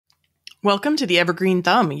Welcome to the Evergreen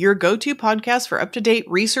Thumb, your go-to podcast for up-to-date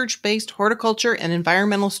research-based horticulture and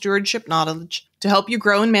environmental stewardship knowledge to help you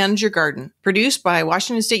grow and manage your garden. Produced by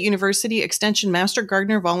Washington State University Extension Master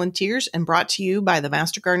Gardener volunteers and brought to you by the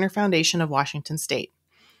Master Gardener Foundation of Washington State.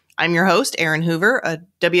 I'm your host, Erin Hoover, a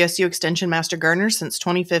WSU Extension Master Gardener since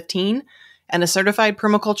 2015 and a certified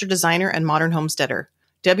permaculture designer and modern homesteader.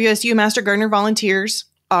 WSU Master Gardener volunteers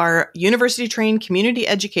are university-trained community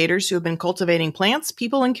educators who have been cultivating plants,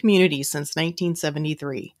 people, and communities since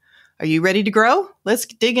 1973. Are you ready to grow? Let's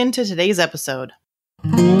dig into today's episode.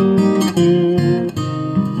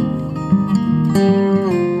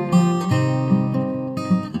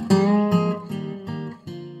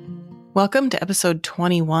 Welcome to episode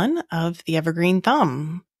 21 of the Evergreen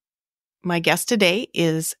Thumb. My guest today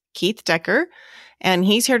is Keith Dekker, and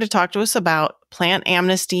he's here to talk to us about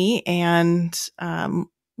PlantAmnesty and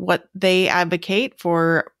what they advocate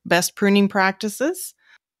for best pruning practices.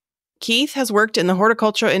 Keith has worked in the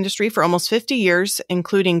horticultural industry for almost 50 years,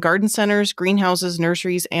 including garden centers, greenhouses,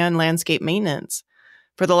 nurseries, and landscape maintenance.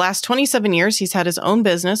 For the last 27 years, he's had his own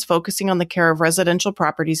business focusing on the care of residential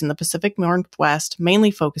properties in the Pacific Northwest, mainly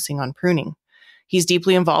focusing on pruning. He's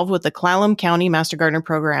deeply involved with the Clallam County Master Gardener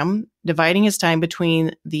Program, dividing his time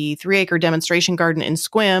between the 3-acre demonstration garden in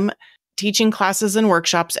Sequim, teaching classes and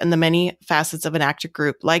workshops, and the many facets of an active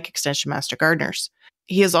group like Extension Master Gardeners.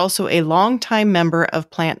 He is also a longtime member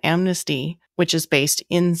of PlantAmnesty, which is based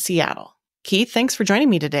in Seattle. Keith, thanks for joining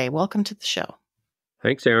me today. Welcome to the show.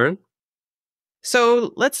 Thanks, Erin.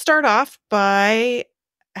 So let's start off by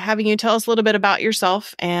having you tell us a little bit about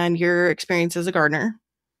yourself and your experience as a gardener.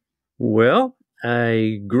 Well,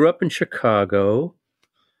 I grew up in Chicago,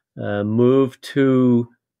 moved to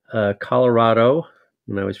Colorado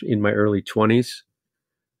when I was in my early 20s,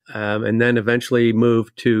 and then eventually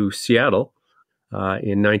moved to Seattle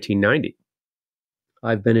in 1990.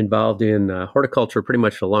 I've been involved in horticulture pretty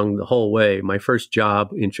much along the whole way. My first job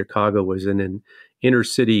in Chicago was in an inner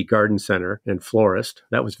city garden center and florist.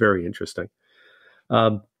 That was very interesting.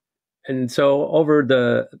 And so over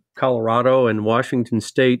the Colorado and Washington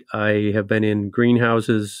State, I have been in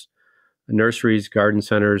greenhouses, nurseries, garden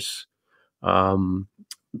centers,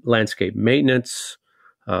 landscape maintenance.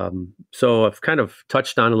 So I've kind of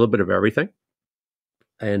touched on a little bit of everything.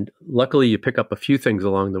 And luckily, you pick up a few things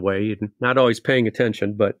along the way. You're not always paying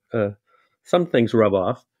attention, but some things rub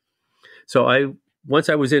off. So once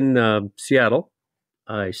I was in Seattle,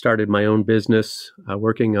 I started my own business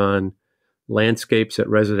working on landscapes at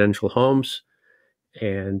residential homes,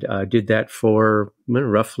 and did that for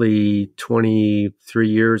roughly 23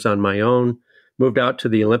 years on my own. Moved out to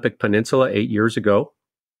the Olympic Peninsula 8 years ago.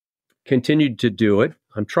 Continued to do it.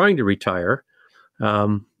 I'm trying to retire.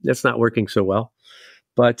 That's not working so well.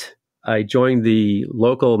 But I joined the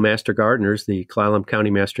local Master Gardeners, the Clallam County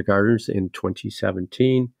Master Gardeners, in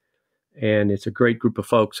 2017. And it's a great group of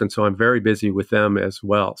folks. And so I'm very busy with them as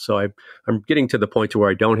well. So I'm getting to the point to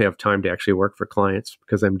where I don't have time to actually work for clients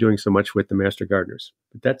because I'm doing so much with the Master Gardeners.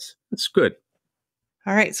 But that's good.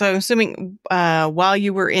 All right. So I'm assuming while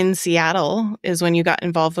you were in Seattle is when you got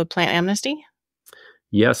involved with PlantAmnesty?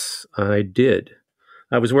 Yes, I did.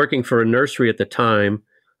 I was working for a nursery at the time.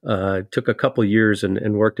 Took a couple years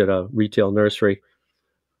and worked at a retail nursery.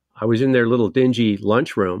 I was in their little dingy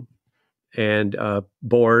lunchroom and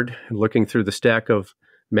bored and looking through the stack of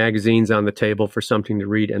magazines on the table for something to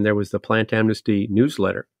read. And there was the PlantAmnesty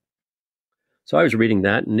newsletter. So I was reading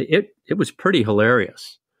that, and it was pretty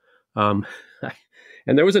hilarious. And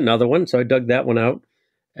there was another one, so I dug that one out.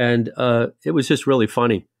 And it was just really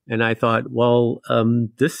funny. And I thought, well,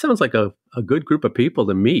 this sounds like a good group of people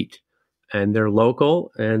to meet. And they're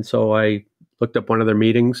local. And so I looked up one of their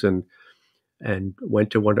meetings and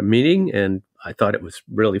went to one meeting, and I thought it was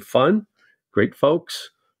really fun. Great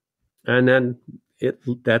folks. And then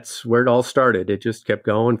that's where it all started. It just kept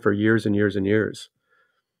going for years and years and years.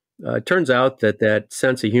 It turns out that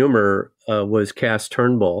sense of humor was Cass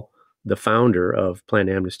Turnbull, the founder of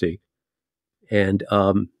PlantAmnesty. And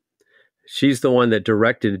she's the one that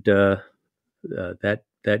directed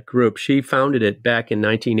that group. She founded it back in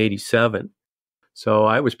 1987. So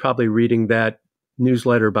I was probably reading that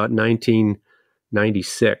newsletter about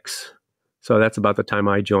 1996. So that's about the time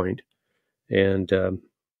I joined. And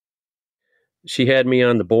she had me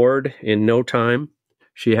on the board in no time.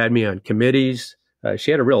 She had me on committees.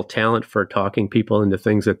 She had a real talent for talking people into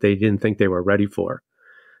things that they didn't think they were ready for.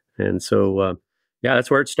 And so,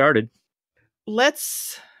 that's where it started.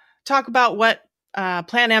 Let's talk about what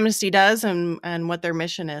PlantAmnesty does and what their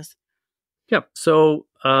mission is. Yeah. So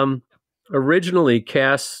originally,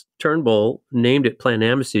 Cass Turnbull named it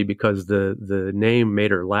PlantAmnesty because the name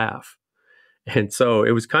made her laugh. And so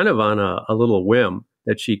it was kind of on a little whim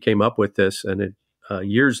that she came up with this. And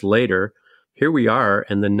years later, here we are,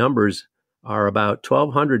 and the numbers are about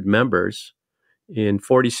 1,200 members in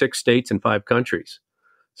 46 states and 5 countries.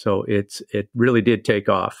 So it really did take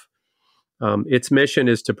off. Its mission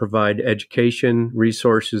is to provide education,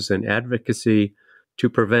 resources, and advocacy to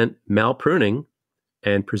prevent malpruning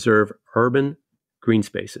and preserve urban green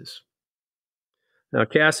spaces. Now,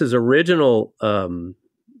 CAS's original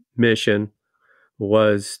mission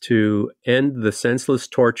was to end the senseless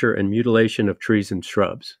torture and mutilation of trees and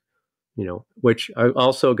shrubs, which I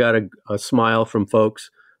also got a smile from folks,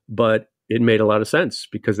 but it made a lot of sense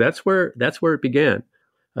because that's where it began.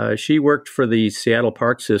 She worked for the Seattle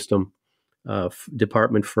Park System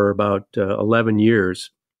department for about 11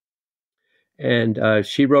 years. And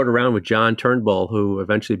she rode around with John Turnbull, who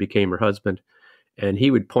eventually became her husband, and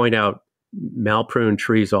he would point out malpruned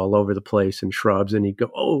trees all over the place and shrubs, and he'd go,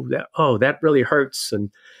 oh, that really hurts. And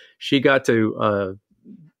she got to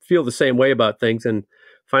feel the same way about things. And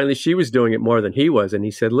finally, she was doing it more than he was. And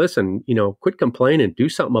he said, listen, quit complaining, do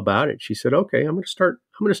something about it. She said, okay, I'm going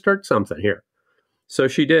to start something here. So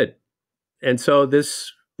she did. And so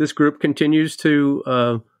this group continues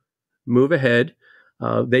to move ahead.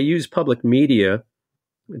 They use public media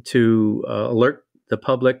to alert the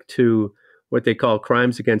public to what they call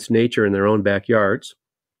crimes against nature in their own backyards,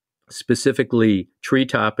 specifically tree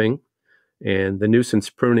topping and the nuisance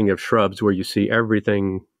pruning of shrubs, where you see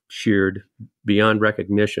everything sheared beyond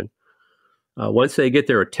recognition. Once they get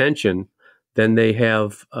their attention, then they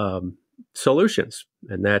have solutions,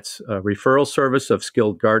 and that's a referral service of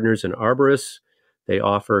skilled gardeners and arborists. They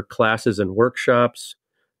offer classes and workshops.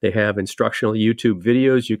 They have instructional YouTube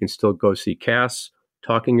videos. You can still go see Cass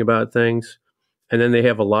talking about things. And then they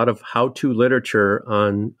have a lot of how-to literature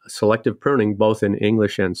on selective pruning, both in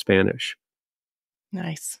English and Spanish.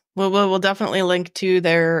 Nice. Well, we'll definitely link to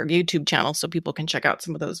their YouTube channel so people can check out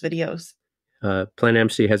some of those videos.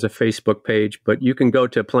 PlantAmnesty has a Facebook page, but you can go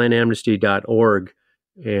to plantamnesty.org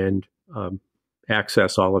and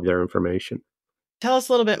access all of their information. Tell us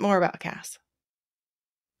a little bit more about Cass.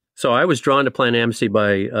 So I was drawn to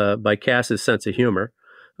PlantAmnesty by Cass's sense of humor.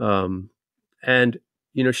 And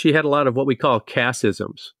she had a lot of what we call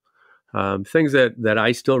Cassisms, things that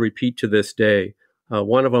I still repeat to this day.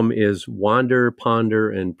 One of them is wander,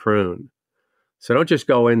 ponder, and prune. So don't just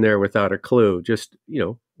go in there without a clue. Just,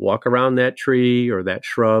 walk around that tree or that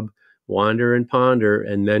shrub, wander and ponder,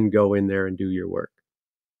 and then go in there and do your work.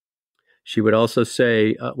 She would also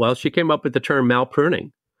say, she came up with the term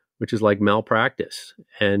malpruning, which is like malpractice.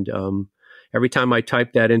 And every time I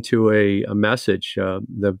type that into a message,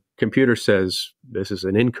 the computer says, this is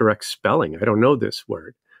an incorrect spelling. I don't know this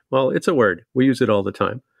word. Well, it's a word. We use it all the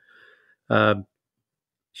time.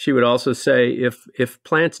 She would also say, if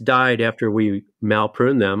plants died after we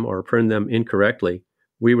malprune them or prune them incorrectly,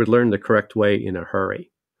 we would learn the correct way in a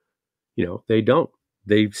hurry. They don't.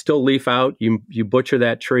 They still leaf out. You butcher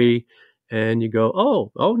that tree and you go,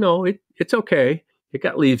 oh no, it's okay. It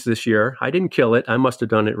got leaves this year. I didn't kill it. I must have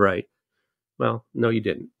done it right. Well, no, you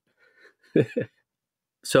didn't.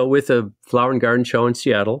 So with a flower and garden show in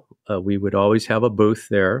Seattle, we would always have a booth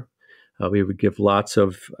there. We would give lots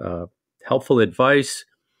of helpful advice.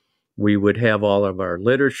 We would have all of our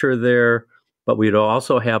literature there, but we'd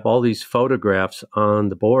also have all these photographs on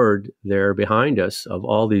the board there behind us of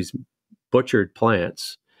all these butchered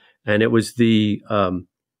plants. And it was the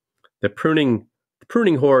pruning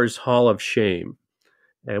whore's Hall of Shame.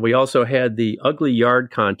 And we also had the ugly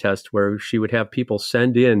yard contest where she would have people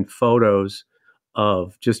send in photos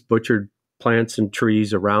of just butchered plants and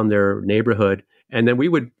trees around their neighborhood. And then we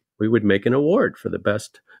would make an award for the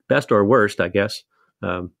best or worst, I guess,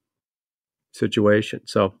 situation.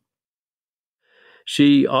 So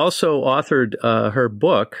she also authored her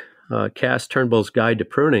book, Cass Turnbull's Guide to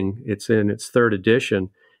Pruning. It's in its 3rd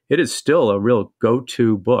edition. It is still a real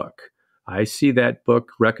go-to book. I see that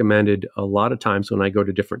book recommended a lot of times when I go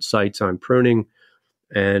to different sites on pruning,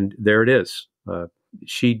 and there it is.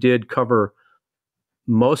 She did cover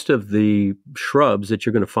most of the shrubs that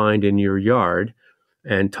you're going to find in your yard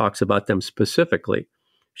and talks about them specifically.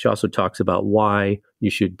 She also talks about why you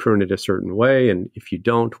should prune it a certain way, and if you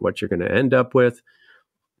don't, what you're going to end up with,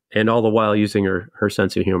 and all the while using her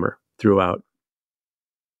sense of humor throughout.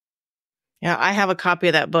 Yeah, I have a copy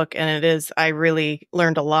of that book, and I really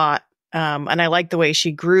learned a lot. And I like the way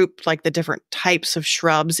she grouped like the different types of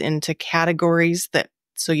shrubs into categories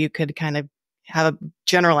so you could kind of have a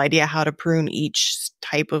general idea how to prune each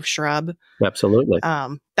type of shrub. Absolutely.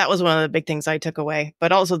 That was one of the big things I took away.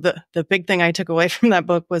 But also the big thing I took away from that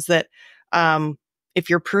book was that if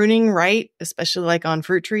you're pruning right, especially like on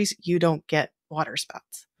fruit trees, you don't get water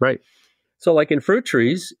spouts. Right. So like in fruit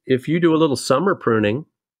trees, if you do a little summer pruning,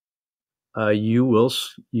 you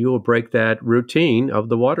will break that routine of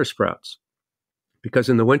the water sprouts. Because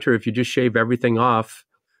in the winter, if you just shave everything off,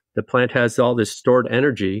 the plant has all this stored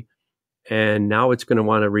energy, and now it's going to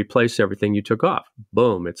want to replace everything you took off.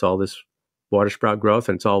 Boom, it's all this water sprout growth,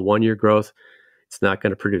 and it's all 1 year growth. It's not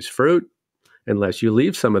going to produce fruit unless you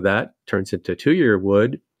leave some of that, turns into 2-year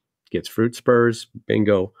wood, gets fruit spurs,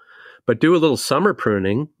 bingo. But do a little summer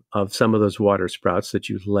pruning of some of those water sprouts that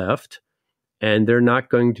you left, and they're not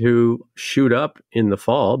going to shoot up in the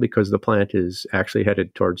fall because the plant is actually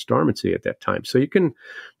headed towards dormancy at that time. So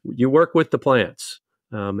you work with the plants,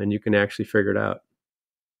 and you can actually figure it out.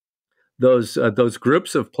 Those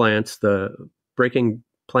groups of plants, the breaking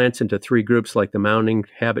plants into 3 groups, like the mounding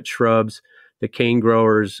habit shrubs, the cane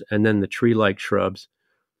growers, and then the tree-like shrubs,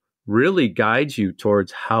 really guides you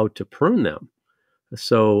towards how to prune them.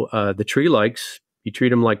 So the tree-likes, you treat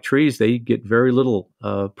them like trees, they get very little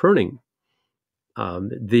pruning.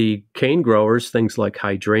 The cane growers, things like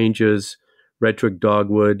hydrangeas, red twig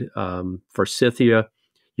dogwood, forsythia,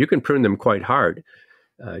 you can prune them quite hard.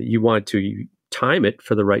 You want to time it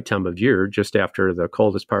for the right time of year, just after the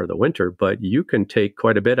coldest part of the winter, but you can take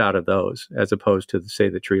quite a bit out of those as opposed to, say,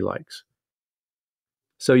 the tree likes.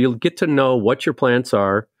 So you'll get to know what your plants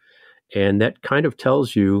are, and that kind of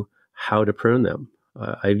tells you how to prune them.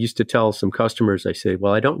 I used to tell some customers, I say,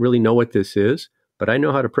 well, I don't really know what this is, but I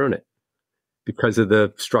know how to prune it because of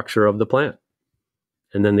the structure of the plant.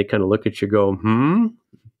 And then they kind of look at you and go,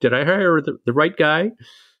 did I hire the right guy?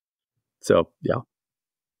 So, yeah.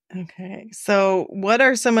 Okay. So what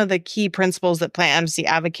are some of the key principles that PlantAmnesty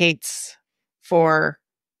advocates for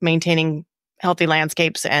maintaining healthy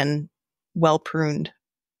landscapes and well-pruned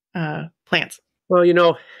plants? Well,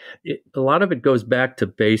 a lot of it goes back to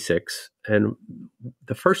basics. And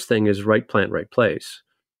the first thing is right plant, right place.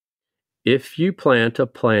 If you plant a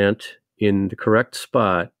plant in the correct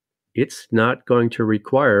spot, it's not going to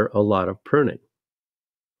require a lot of pruning.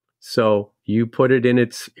 So you put it in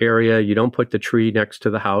its area. You don't put the tree next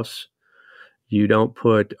to the house. You don't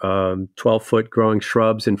put 12-foot growing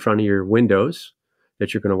shrubs in front of your windows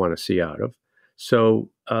that you're going to want to see out of. So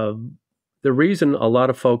the reason a lot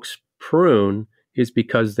of folks prune is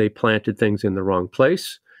because they planted things in the wrong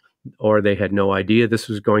place, or they had no idea this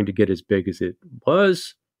was going to get as big as it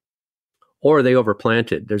was, or they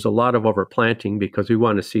overplanted. There's a lot of overplanting because we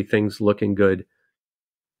want to see things looking good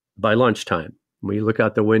by lunchtime. We look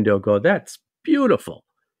out the window, go, that's beautiful.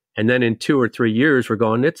 And then in 2 or 3 years, we're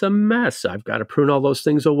going, it's a mess. I've got to prune all those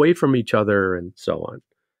things away from each other and so on.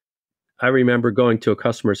 I remember going to a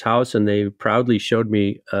customer's house, and they proudly showed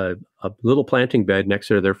me a little planting bed next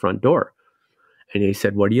to their front door. And he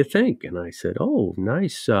said, what do you think? And I said, oh,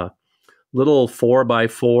 nice little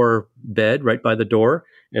 4x4 bed right by the door.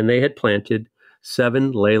 And they had planted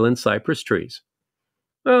 7 Leyland cypress trees.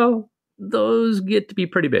 Well, those get to be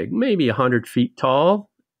pretty big, maybe 100 feet tall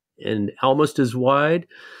and almost as wide.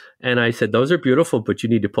 And I said, those are beautiful, but you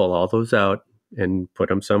need to pull all those out and put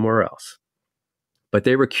them somewhere else. But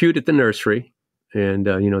they were cute at the nursery. And,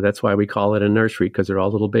 that's why we call it a nursery, because they're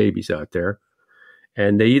all little babies out there.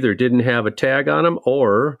 And they either didn't have a tag on them,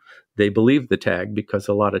 or they believed the tag, because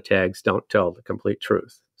a lot of tags don't tell the complete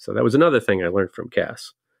truth. So that was another thing I learned from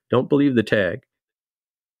Cass. Don't believe the tag.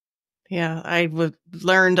 Yeah, I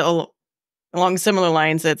learned along similar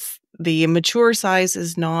lines. It's the mature size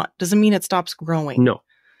doesn't mean it stops growing. No.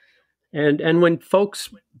 And when folks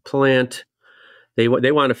plant, they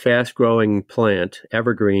want a fast-growing plant,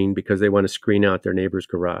 evergreen, because they want to screen out their neighbor's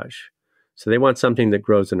garage. So they want something that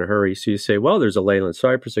grows in a hurry. So you say, well, there's a Leyland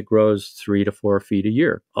cypress that grows 3 to 4 feet a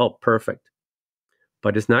year. Oh, perfect.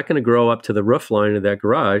 But it's not going to grow up to the roof line of that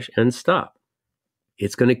garage and stop.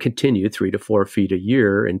 It's going to continue 3 to 4 feet a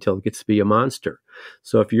year until it gets to be a monster.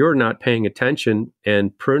 So if you're not paying attention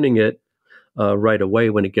and pruning it right away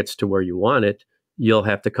when it gets to where you want it, you'll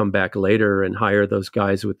have to come back later and hire those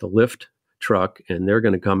guys with the lift truck, and they're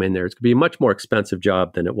going to come in there. It's going to be a much more expensive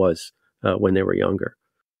job than it was when they were younger.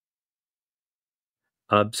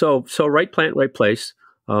 So right plant, right place.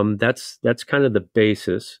 That's kind of the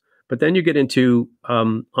basis. But then you get into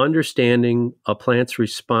understanding a plant's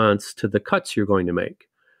response to the cuts you're going to make.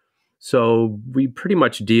 So we pretty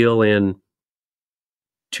much deal in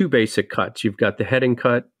 2 basic cuts. You've got the heading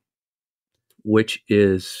cut, which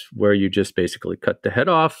is where you just basically cut the head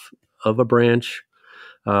off of a branch,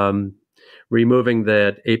 removing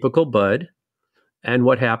that apical bud. And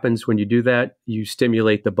what happens when you do that? You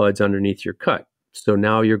stimulate the buds underneath your cut. So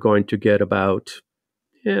now you're going to get about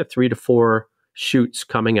 3 to 4 shoots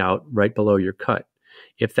coming out right below your cut.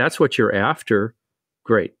 If that's what you're after,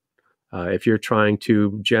 great. If you're trying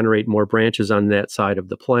to generate more branches on that side of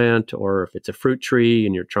the plant, or if it's a fruit tree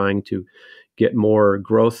and you're trying to get more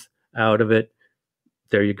growth out of it,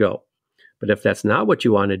 there you go. But if that's not what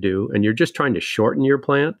you want to do and you're just trying to shorten your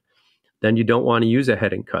plant, then you don't want to use a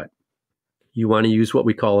heading cut. You want to use what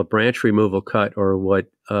we call a branch removal cut, or what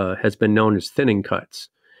has been known as thinning cuts.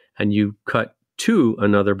 And you cut to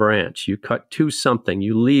another branch. You cut to something.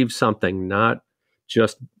 You leave something, not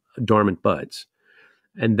just dormant buds.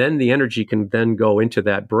 And then the energy can then go into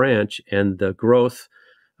that branch, and the growth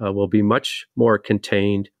will be much more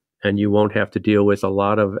contained, and you won't have to deal with a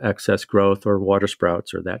lot of excess growth or water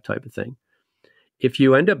sprouts or that type of thing. If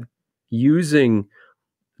you end up using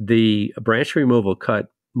the branch removal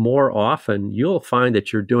cut more often, you'll find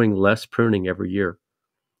that you're doing less pruning every year.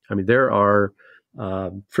 I mean, there are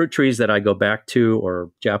fruit trees that I go back to,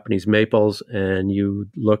 or Japanese maples, and you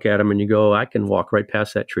look at them and you go, I can walk right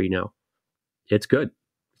past that tree now. It's good.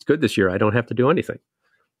 It's good this year. I don't have to do anything.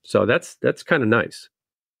 So that's kind of nice.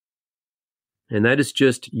 And that is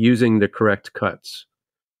just using the correct cuts.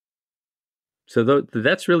 So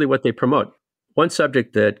that's really what they promote. One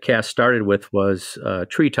subject that Cass started with was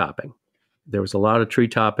tree topping. There was a lot of tree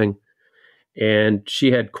topping, and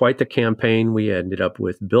she had quite the campaign. We ended up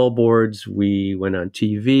with billboards. We went on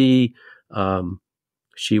TV.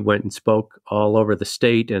 She went and spoke all over the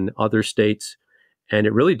state and other states, and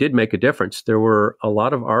it really did make a difference. There were a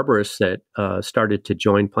lot of arborists that started to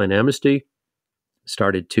join PlantAmnesty,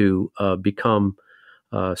 started to become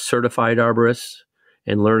certified arborists,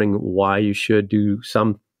 and learning why you should do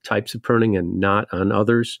some types of pruning and not on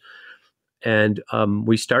others. And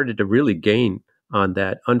we started to really gain on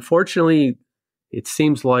that. Unfortunately, it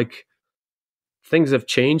seems like things have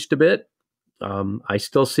changed a bit. I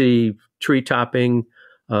still see tree topping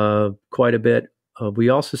quite a bit. We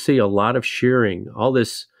also see a lot of shearing, all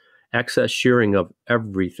this excess shearing of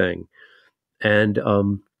everything. And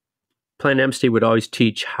PlantAmnesty would always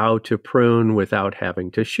teach how to prune without having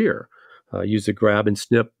to shear. Use the grab and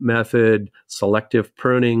snip method, selective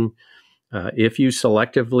pruning. If you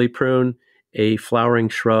selectively prune a flowering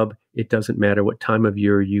shrub, it doesn't matter what time of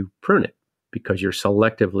year you prune it, because you're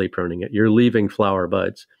selectively pruning it. You're leaving flower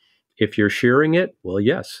buds. If you're shearing it, well,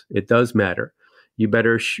 yes, it does matter. You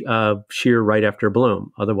better shear right after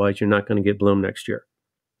bloom. Otherwise, you're not going to get bloom next year.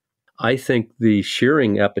 I think the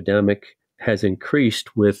shearing epidemic has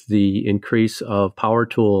increased with the increase of power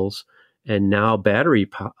tools, and now battery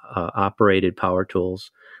operated power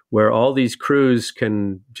tools, where all these crews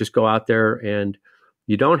can just go out there, and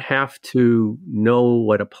you don't have to know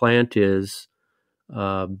what a plant is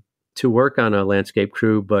to work on a landscape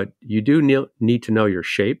crew, but you do need to know your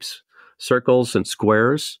shapes, circles and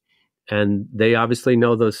squares, and they obviously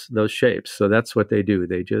know those shapes. So that's what they do.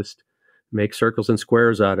 They just make circles and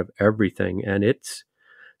squares out of everything, and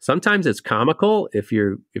sometimes it's comical if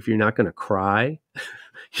you're not going to cry.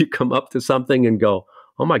 You come up to something and go,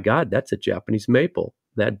 oh my God, that's a Japanese maple.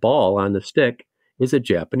 That ball on the stick is a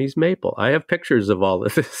Japanese maple. I have pictures of all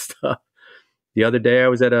of this stuff. The other day I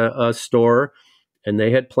was at a store, and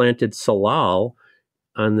they had planted salal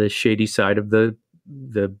on the shady side of the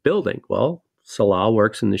building. Well, salal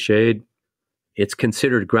works in the shade. It's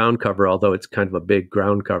considered ground cover, although it's kind of a big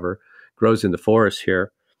ground cover. Grows in the forest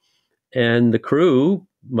here. And the crew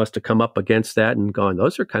must have come up against that and gone,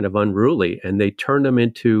 those are kind of unruly. And they turned them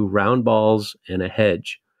into round balls and a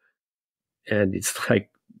hedge. And it's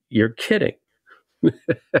like, you're kidding.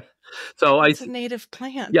 So it's a native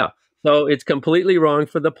plant. Yeah. So it's completely wrong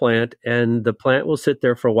for the plant, and the plant will sit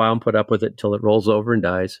there for a while and put up with it until it rolls over and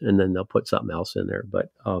dies, and then they'll put something else in there.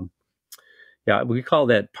 But yeah, we call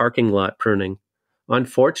that parking lot pruning.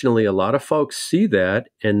 Unfortunately, a lot of folks see that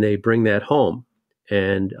and they bring that home.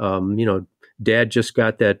 And, Dad just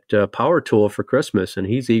got that power tool for Christmas, and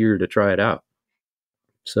he's eager to try it out.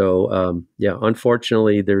 So,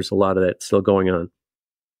 unfortunately, there's a lot of that still going on.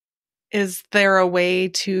 Is there a way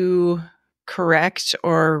to correct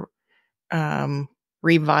or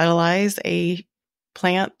revitalize a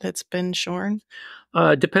plant that's been shorn?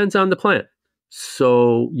 Depends on the plant.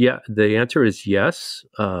 So, yeah, the answer is yes.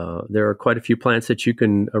 There are quite a few plants that you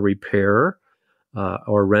can repair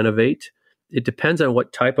or renovate. It depends on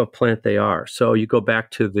what type of plant they are. So you go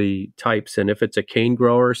back to the types, and if it's a cane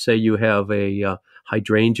grower, say you have a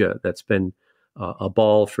hydrangea that's been a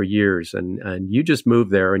ball for years, and you just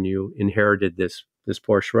moved there and you inherited this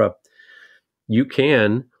poor shrub, you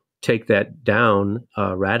can take that down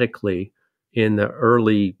radically in the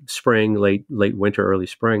early spring, late winter, early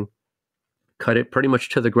spring, cut it pretty much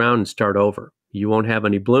to the ground and start over. You won't have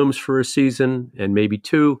any blooms for a season and maybe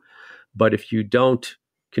two, but if you don't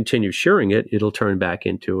continue shearing it, it'll turn back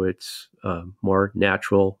into its more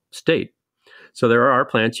natural state. So there are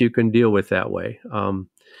plants you can deal with that way.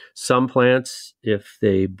 Some plants, if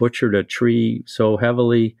they butchered a tree so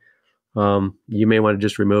heavily, you may want to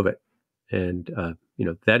just remove it. And,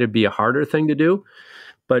 that'd be a harder thing to do.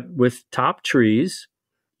 But with top trees,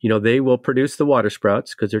 they will produce the water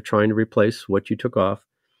sprouts because they're trying to replace what you took off.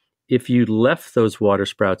 If you left those water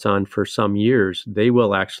sprouts on for some years, they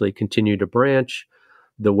will actually continue to branch.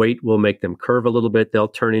 The weight will make them curve a little bit. They'll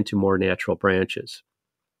turn into more natural branches.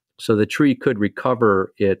 So the tree could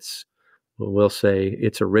recover its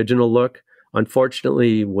original look.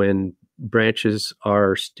 Unfortunately, when branches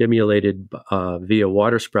are stimulated via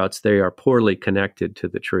water sprouts, they are poorly connected to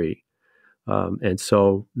the tree. And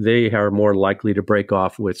so they are more likely to break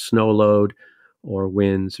off with snow load or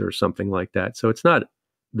winds or something like that. So it's not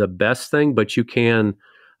the best thing, but you can,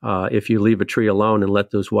 if you leave a tree alone and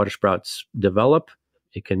let those water sprouts develop,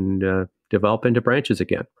 it can develop into branches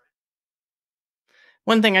again.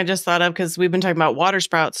 One thing I just thought of, because we've been talking about water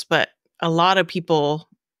sprouts, but a lot of people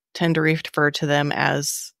tend to refer to them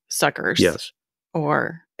as suckers. Yes.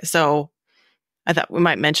 So I thought we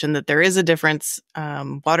might mention that there is a difference.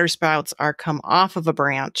 Water sprouts are come off of a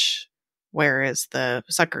branch, whereas the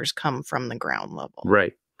suckers come from the ground level.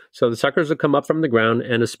 Right. So the suckers will come up from the ground,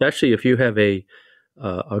 and especially if you have a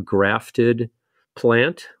grafted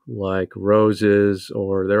plant like roses,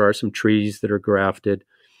 or there are some trees that are grafted,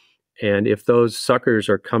 and if those suckers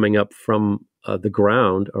are coming up from the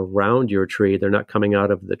ground around your tree, they're not coming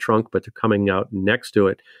out of the trunk, but they're coming out next to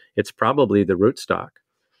it, it's probably the rootstock.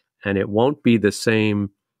 And it won't be the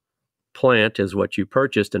same plant as what you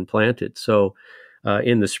purchased and planted. So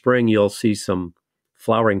in the spring, you'll see some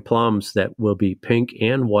flowering plums that will be pink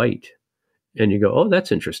and white. And you go, oh,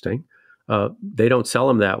 that's interesting. They don't sell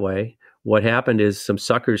them that way. What happened is some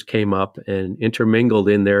suckers came up and intermingled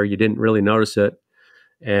in there. You didn't really notice it.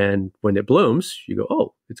 And when it blooms, you go,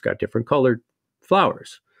 oh, it's got different colored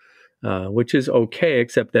flowers, which is okay,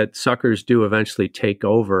 except that suckers do eventually take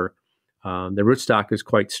over. The rootstock is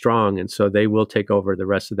quite strong, and so they will take over the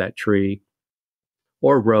rest of that tree.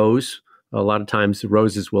 Or rose. A lot of times the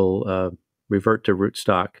roses will revert to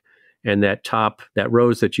rootstock, and that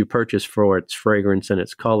rose that you purchased for its fragrance and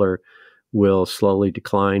its color will slowly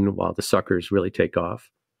decline while the suckers really take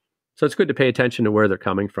off. So it's good to pay attention to where they're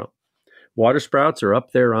coming from. Water sprouts are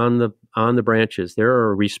up there on the branches.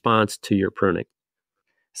 They're a response to your pruning.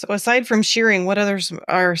 So aside from shearing, what others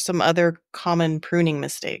are some other common pruning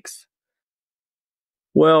mistakes?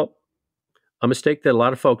 Well, a mistake that a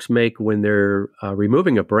lot of folks make when they're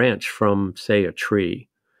removing a branch from, say, a tree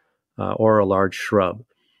or a large shrub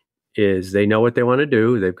is they know what they want to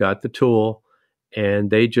do. They've got the tool, and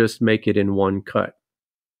they just make it in one cut.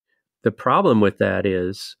 The problem with that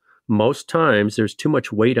is most times there's too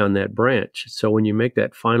much weight on that branch. So when you make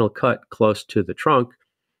that final cut close to the trunk,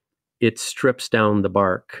 it strips down the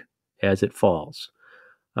bark as it falls.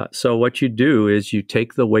 So what you do is you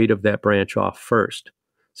take the weight of that branch off first.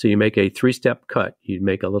 So you make a 3-step cut. You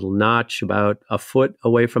make a little notch about a foot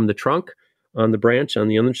away from the trunk on the branch, on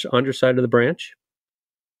the underside of the branch.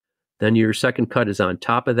 Then your second cut is on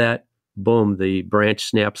top of that. Boom, the branch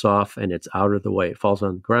snaps off and it's out of the way. It falls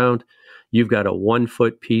on the ground. You've got a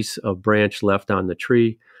 1-foot piece of branch left on the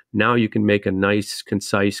tree. Now you can make a nice,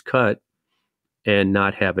 concise cut and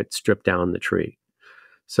not have it strip down the tree.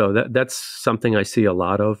 So that's something I see a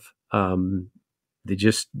lot of. They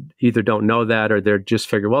just either don't know that, or they're just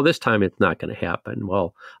figure, well, this time it's not going to happen.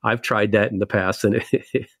 Well, I've tried that in the past, and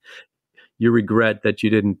you regret that you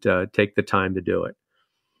didn't take the time to do it.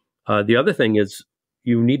 The other thing is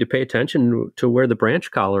you need to pay attention to where the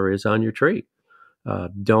branch collar is on your tree.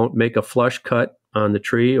 Don't make a flush cut on the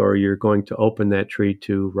tree, or you're going to open that tree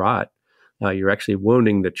to rot. You're actually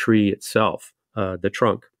wounding the tree itself, the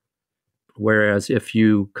trunk. Whereas if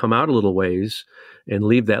you come out a little ways and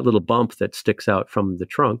leave that little bump that sticks out from the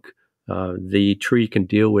trunk, the tree can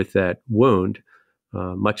deal with that wound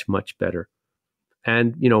much, much better.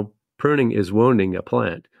 And, pruning is wounding a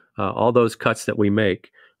plant. All those cuts that we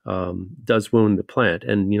make does wound the plant.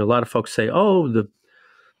 And, a lot of folks say, oh,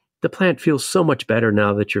 the plant feels so much better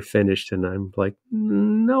now that you're finished. And I'm like,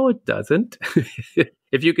 no, it doesn't.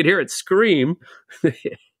 If you could hear it scream.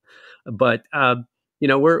 But,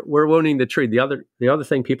 we're wounding the tree. The other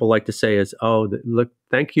thing people like to say is, oh, look,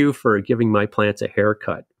 thank you for giving my plants a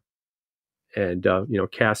haircut. And,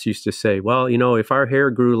 Cass used to say, well, if our hair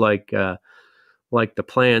grew like the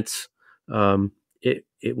plants,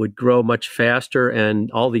 it would grow much faster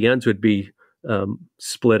and all the ends would be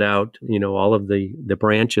split out, all of the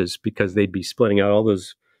branches, because they'd be splitting out, all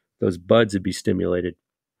those buds would be stimulated.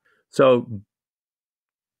 So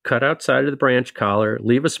cut outside of the branch collar,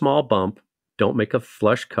 leave a small bump, don't make a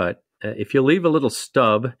flush cut. If you leave a little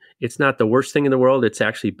stub, it's not the worst thing in the world. It's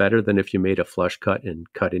actually better than if you made a flush cut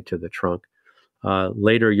and cut into the trunk.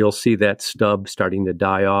 Later, you'll see that stub starting to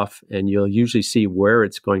die off, and you'll usually see where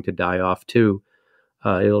it's going to die off too.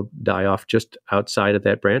 It'll die off just outside of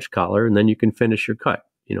that branch collar, and then you can finish your cut,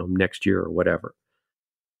 next year or whatever.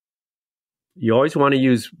 You always want to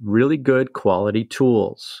use really good quality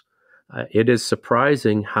tools. It is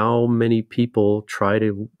surprising how many people try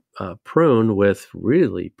to prune with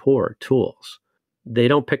really poor tools. They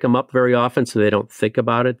don't pick them up very often, so they don't think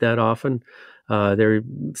about it that often.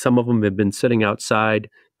 Some of them have been sitting outside,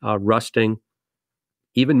 rusting.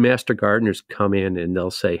 Even master gardeners come in and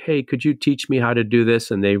they'll say, "Hey, could you teach me how to do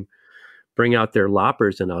this?" And they bring out their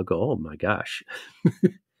loppers, and I'll go, "Oh my gosh."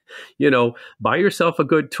 Buy yourself a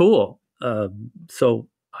good tool. So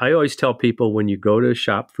I always tell people, when you go to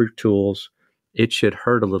shop for tools, it should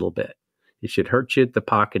hurt a little bit. It should hurt you at the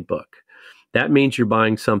pocketbook. That means you're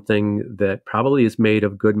buying something that probably is made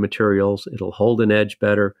of good materials. It'll hold an edge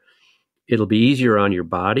better. It'll be easier on your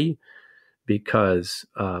body, because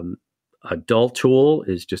a dull tool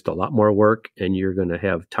is just a lot more work, and you're going to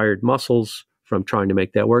have tired muscles from trying to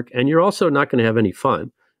make that work. And you're also not going to have any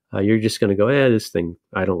fun. You're just going to go, this thing,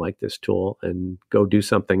 I don't like this tool, and go do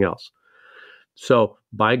something else. So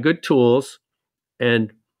buy good tools,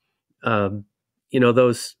 and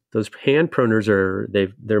those hand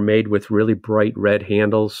pruners they're made with really bright red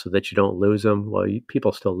handles so that you don't lose them. Well,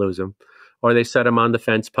 people still lose them, or they set them on the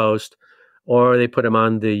fence post, or they put them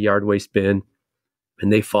on the yard waste bin,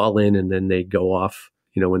 and they fall in, and then they go off.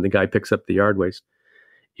 When the guy picks up the yard waste.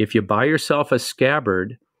 If you buy yourself a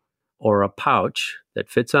scabbard or a pouch that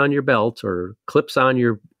fits on your belt or clips on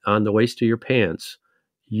the waist of your pants,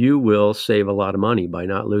 you will save a lot of money by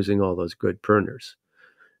not losing all those good pruners.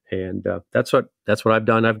 And that's what I've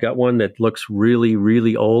done. I've got one that looks really,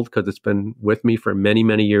 really old because it's been with me for many,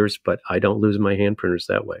 many years, but I don't lose my hand pruners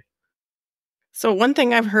that way. So one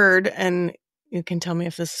thing I've heard, and you can tell me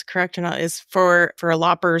if this is correct or not, is for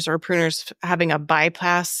loppers or pruners, having a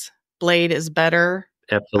bypass blade is better.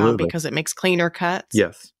 Absolutely. Because it makes cleaner cuts.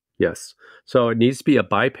 Yes. So it needs to be a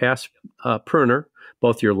bypass pruner.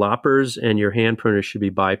 Both your loppers and your hand pruners should be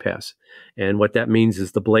bypass. And what that means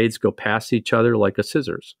is the blades go past each other like a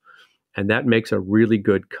scissors. And that makes a really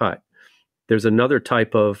good cut. There's another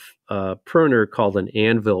type of pruner called an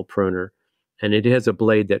anvil pruner. And it has a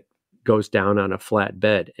blade that goes down on a flat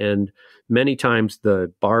bed. And many times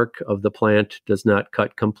the bark of the plant does not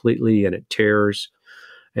cut completely, and it tears.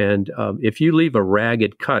 And if you leave a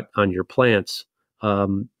ragged cut on your plants,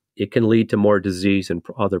 it can lead to more disease and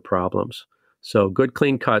other problems. So good,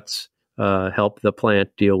 clean cuts help the plant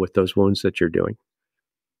deal with those wounds that you're doing.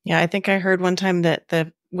 Yeah, I think I heard one time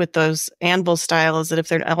that with those anvil styles, that if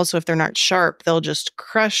they're not sharp, they'll just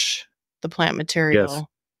crush the plant material, yes.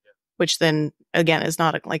 Which then again is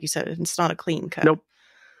not like you said, it's not a clean cut.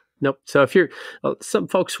 Nope. So if some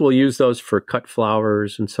folks will use those for cut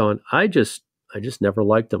flowers and so on. I just never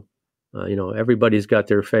liked them. Everybody's got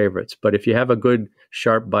their favorites, but if you have a good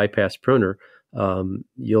sharp bypass pruner,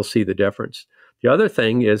 you'll see the difference. The other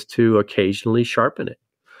thing is to occasionally sharpen it.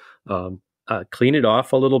 Clean it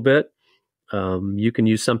off a little bit. You can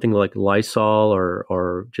use something like Lysol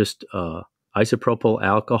or just isopropyl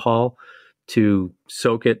alcohol to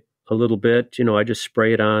soak it a little bit. I just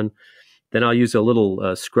spray it on. Then I'll use a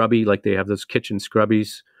little scrubby, like they have those kitchen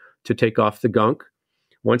scrubbies, to take off the gunk.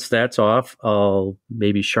 Once that's off, I'll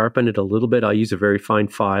maybe sharpen it a little bit. I'll use a very fine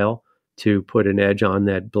file to put an edge on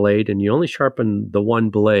that blade, and you only sharpen the one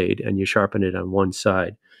blade, and you sharpen it on one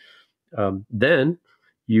side. Then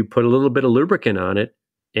you put a little bit of lubricant on it,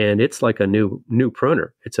 and it's like a new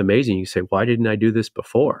pruner. It's amazing. You say, why didn't I do this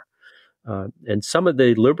before? And some of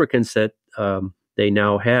the lubricants that they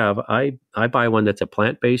now have, I buy one that's a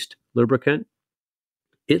plant-based lubricant.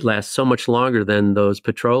 It lasts so much longer than those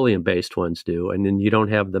petroleum-based ones do, and then you don't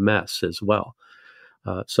have the mess as well.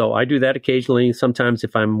 So I do that occasionally. Sometimes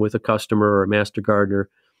if I'm with a customer or a master gardener,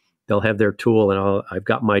 they'll have their tool, and I've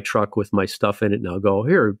got my truck with my stuff in it, and I'll go,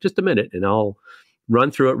 here, just a minute, and I'll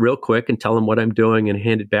run through it real quick and tell them what I'm doing and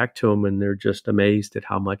hand it back to them, and they're just amazed at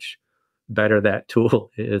how much better that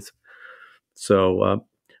tool is. So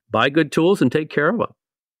buy good tools and take care of them.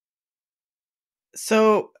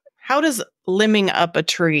 So how does limbing up a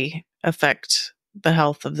tree affect the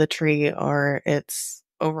health of the tree or its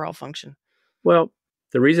overall function? Well,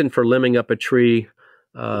 the reason for limbing up a tree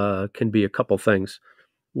can be a couple things.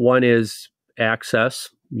 One is access.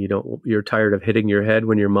 You're tired of hitting your head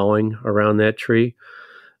when you're mowing around that tree.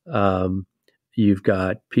 You've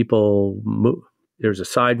got people there's a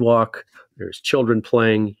sidewalk, there's children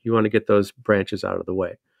playing. You want to get those branches out of the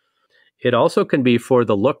way. It also can be for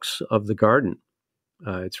the looks of the garden.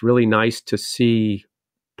 It's really nice to see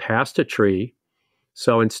past a tree.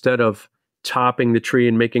 So instead of topping the tree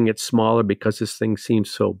and making it smaller because this thing seems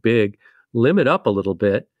so big, limb it up a little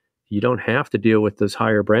bit. You don't have to deal with those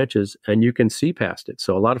higher branches and you can see past it.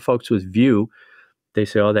 So a lot of folks with view, they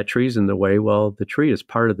say, oh, that tree's in the way. Well, the tree is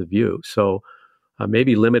part of the view. So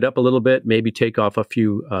maybe limb it up a little bit, maybe take off a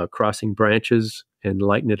few crossing branches and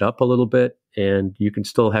lighten it up a little bit, and you can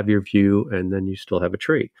still have your view, and then you still have a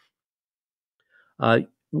tree.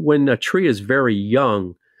 When a tree is very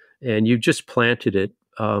young and you just planted it,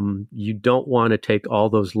 you don't want to take all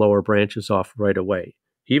those lower branches off right away,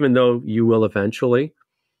 even though you will eventually,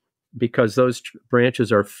 because those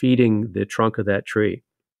branches are feeding the trunk of that tree.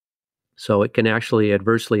 So it can actually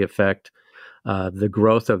adversely affect the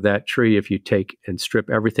growth of that tree if you take and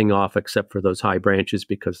strip everything off except for those high branches,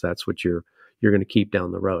 because that's what you're going to keep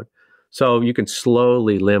down the road. So you can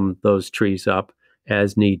slowly limb those trees up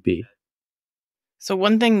as need be. So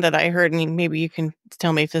one thing that I heard, and maybe you can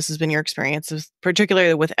tell me if this has been your experience, is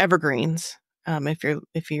particularly with evergreens. If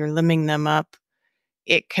you're limbing them up,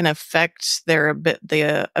 it can affect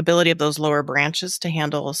the ability of those lower branches to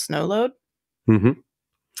handle a snow load. Mm-hmm.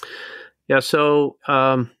 Yeah. So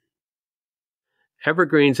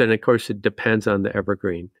evergreens, and of course it depends on the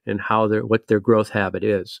evergreen and what their growth habit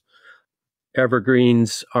is.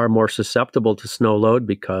 Evergreens are more susceptible to snow load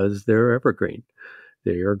because they're evergreen.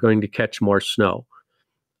 They are going to catch more snow.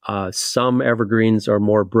 Some evergreens are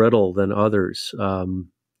more brittle than others.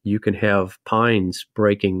 You can have pines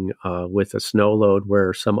breaking with a snow load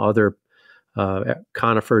where some other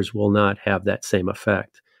conifers will not have that same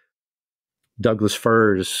effect. Douglas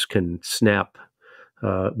firs can snap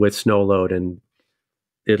with snow load, and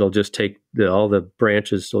it'll just take all the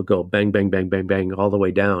branches will go bang, bang, bang, bang, bang all the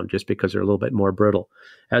way down just because they're a little bit more brittle,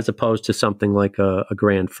 as opposed to something like a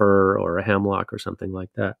grand fir or a hemlock or something like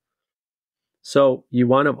that. So you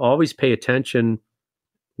want to always pay attention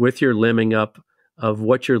with your limbing up of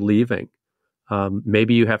what you're leaving.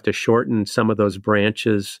 Maybe you have to shorten some of those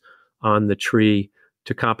branches on the tree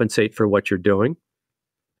to compensate for what you're doing,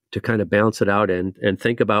 to kind of balance it out and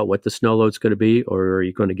think about what the snow load's going to be, or are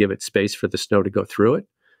you going to give it space for the snow to go through it?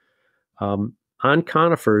 On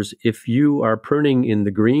conifers, if you are pruning in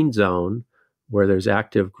the green zone where there's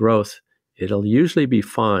active growth, it'll usually be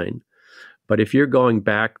fine. But if you're going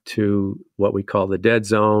back to what we call the dead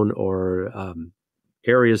zone, or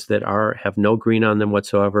areas that have no green on them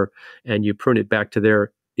whatsoever, and you prune it back to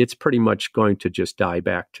there, it's pretty much going to just die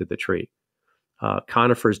back to the tree.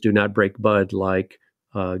 Conifers do not break bud like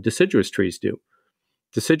deciduous trees do.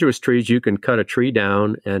 Deciduous trees, you can cut a tree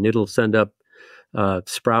down and it'll send up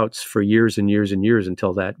sprouts for years and years and years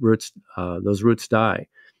until those roots die.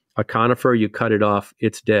 A conifer, you cut it off,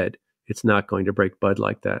 it's dead. It's not going to break bud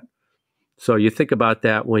like that. So you think about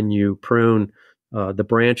that when you prune the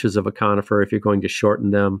branches of a conifer. If you're going to shorten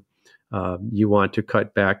them, you want to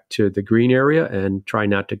cut back to the green area and try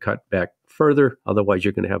not to cut back further. Otherwise,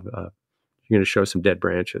 you're going to show some dead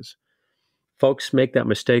branches. Folks make that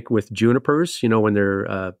mistake with junipers. When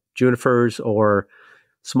they're junipers or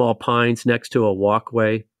small pines next to a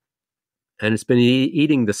walkway, and it's been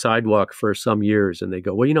eating the sidewalk for some years, and they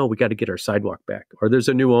go, well, we got to get our sidewalk back. Or there's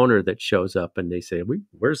a new owner that shows up and they say,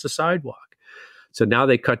 where's the sidewalk? So now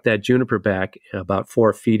they cut that juniper back about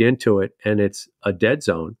 4 feet into it, and it's a dead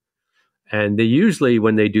zone. And they usually,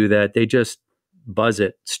 when they do that, they just buzz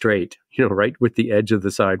it straight, right with the edge of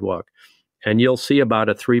the sidewalk. And you'll see about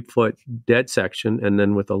a 3-foot dead section, and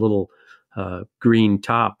then with a little green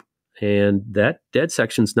top. And that dead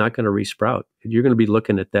section's not going to resprout. You're going to be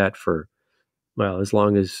looking at that for, as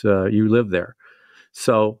long as you live there.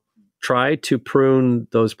 So try to prune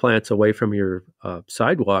those plants away from your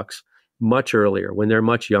sidewalks much earlier, when they're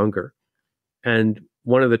much younger. And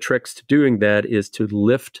one of the tricks to doing that is to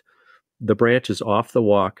lift the branches off the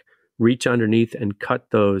walk, reach underneath and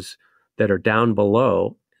cut those that are down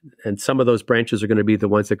below. And some of those branches are going to be the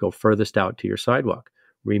ones that go furthest out to your sidewalk.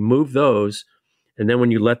 Remove those. And then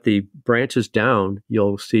when you let the branches down,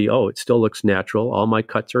 you'll see, it still looks natural. All my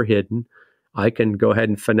cuts are hidden. I can go ahead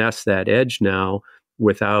and finesse that edge now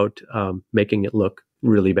without making it look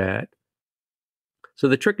really bad. So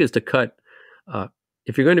the trick is to cut.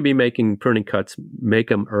 If you're going to be making pruning cuts, make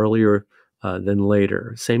them earlier than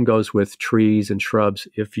later. Same goes with trees and shrubs.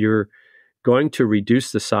 If you're going to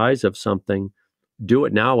reduce the size of something, do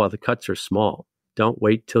it now while the cuts are small. Don't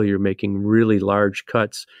wait till you're making really large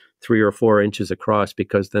cuts, 3 or 4 inches across,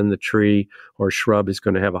 because then the tree or shrub is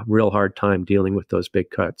going to have a real hard time dealing with those big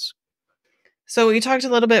cuts. So we talked a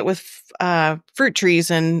little bit with fruit trees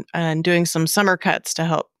and doing some summer cuts to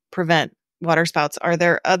help prevent water spouts. Are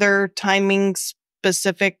there other timings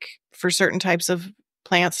specific for certain types of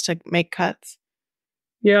plants to make cuts?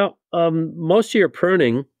 Yeah, most of your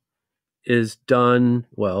pruning is done,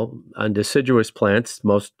 well, on deciduous plants.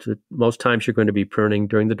 Most times you're going to be pruning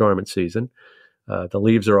during the dormant season. The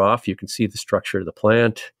leaves are off. You can see the structure of the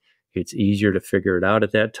plant. It's easier to figure it out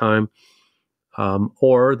at that time.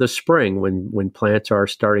 Or the spring when plants are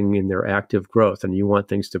starting in their active growth and you want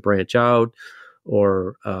things to branch out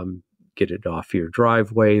or get it off your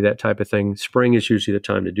driveway, that type of thing. Spring is usually the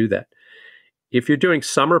time to do that. If you're doing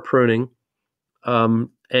summer pruning, and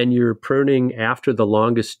you're pruning after the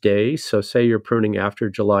longest day, so say you're pruning after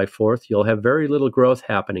July 4th, you'll have very little growth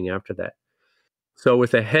happening after that. So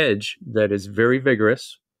with a hedge that is very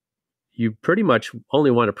vigorous, you pretty much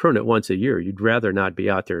only want to prune it once a year. You'd rather not be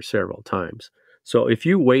out there several times. So if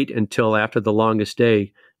you wait until after the longest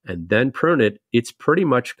day and then prune it, it's pretty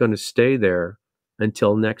much going to stay there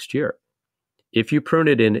until next year. If you prune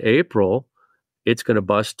it in April, it's going to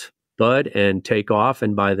bust bud and take off.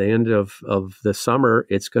 And by the end of the summer,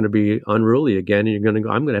 it's going to be unruly again. And you're going to go,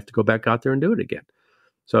 I'm going to have to go back out there and do it again.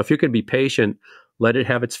 So if you can be patient, let it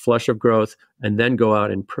have its flush of growth, and then go out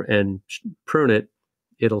and prune it,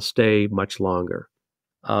 it'll stay much longer.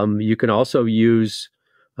 You can also use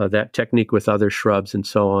that technique with other shrubs and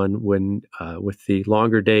so on. When with the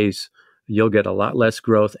longer days, you'll get a lot less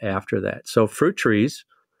growth after that. So fruit trees,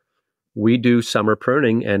 we do summer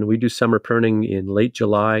pruning, and we do summer pruning in late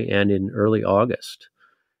July and in early August.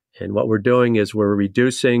 And what we're doing is we're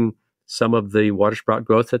reducing some of the water sprout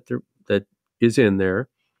growth that is in there.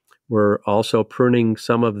 We're also pruning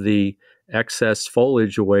some of the excess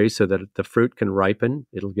foliage away so that the fruit can ripen.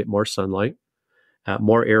 It'll get more sunlight,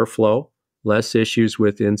 more airflow, less issues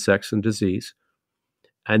with insects and disease.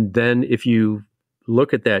 And then if you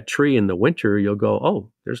look at that tree in the winter, you'll go,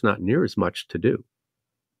 oh, there's not near as much to do.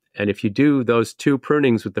 And if you do those two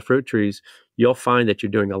prunings with the fruit trees, you'll find that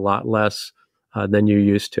you're doing a lot less than you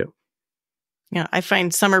used to. Yeah, I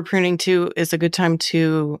find summer pruning too is a good time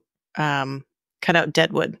to cut out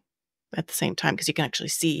dead wood at the same time because you can actually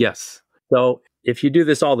see. Yes. So if you do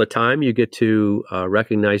this all the time, you get to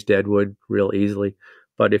recognize dead wood real easily.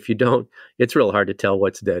 But if you don't, it's real hard to tell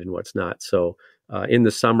what's dead and what's not. So in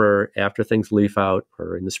the summer, after things leaf out,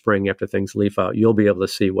 or in the spring, after things leaf out, you'll be able to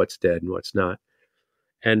see what's dead and what's not.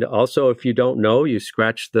 And also, if you don't know, you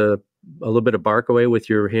scratch a little bit of bark away with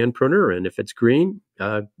your hand pruner. And if it's green,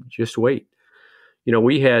 just wait. You know,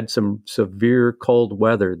 we had some severe cold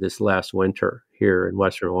weather this last winter here in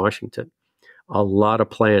Western Washington. A lot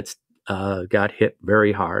of plants got hit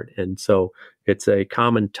very hard. And so it's a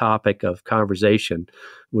common topic of conversation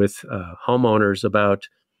with homeowners about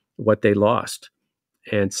what they lost.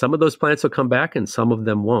 And some of those plants will come back and some of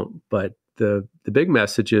them won't. But the big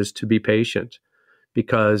message is to be patient,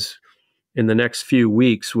 because in the next few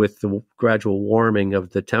weeks, with the gradual warming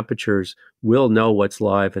of the temperatures, we'll know what's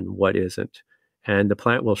live and what isn't. And the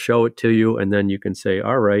plant will show it to you, and then you can say,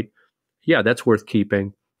 all right, yeah, that's worth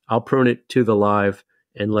keeping. I'll prune it to the live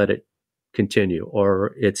and let it continue.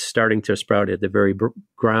 Or it's starting to sprout at the very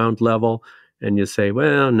ground level, and you say,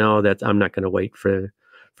 well, no, I'm not going to wait for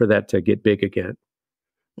that to get big again.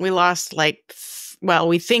 We lost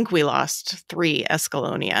we think we lost 3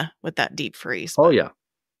 Escallonia with that deep freeze. Oh, yeah.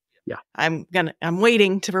 Yeah. I'm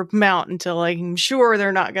waiting to rip them out until I'm sure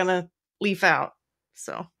they're not going to leaf out.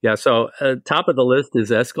 So, yeah. So top of the list is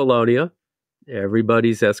Escallonia.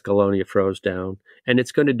 Everybody's Escallonia froze down. And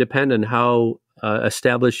it's going to depend on how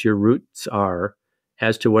established your roots are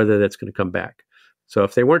as to whether that's going to come back. So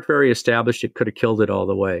if they weren't very established, it could have killed it all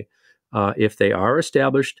the way. If they are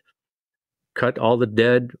established, cut all the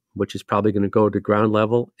dead, which is probably going to go to ground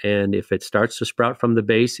level. And if it starts to sprout from the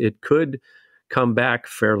base, it could come back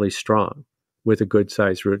fairly strong with a good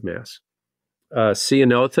sized root mass.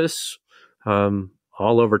 Ceanothus,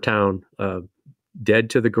 all over town, dead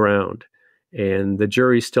to the ground. And the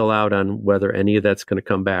jury's still out on whether any of that's going to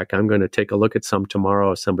come back. I'm going to take a look at some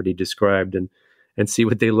tomorrow, as somebody described, and see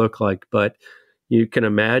what they look like. But you can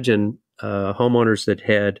imagine homeowners that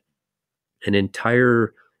had an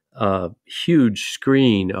entire huge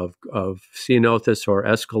screen of Ceanothus or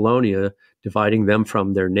Escallonia, dividing them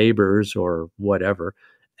from their neighbors or whatever,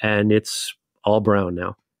 and it's all brown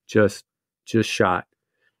now, just shot.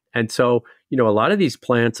 And so, you know, a lot of these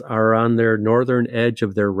plants are on their northern edge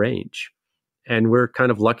of their range, and we're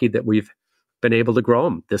kind of lucky that we've been able to grow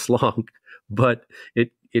them this long. But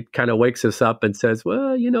it kind of wakes us up and says,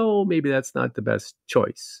 well, you know, maybe that's not the best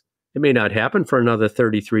choice. It may not happen for another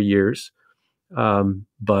 33 years.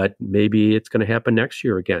 But maybe it's going to happen next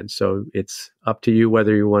year again. So it's up to you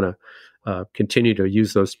whether you want to continue to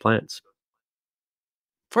use those plants.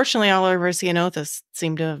 Fortunately, all of our ceanothus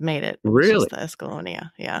seem to have made it. It was Really? just the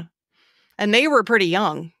Escallonia, yeah. And they were pretty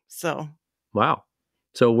young, so. Wow.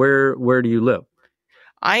 So where do you live?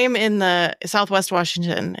 I am in the Southwest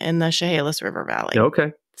Washington in the Chehalis River Valley.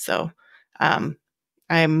 Okay. So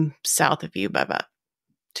I'm south of you by about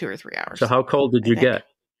 2 or 3 hours. So how cold did you get?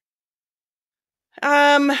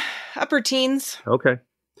 Upper teens. Okay.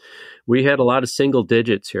 We had a lot of single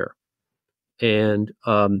digits here, and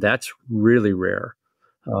that's really rare.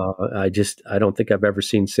 I don't think I've ever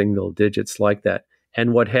seen single digits like that.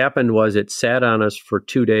 And what happened was it sat on us for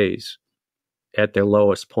 2 days at their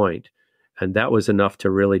lowest point, and that was enough to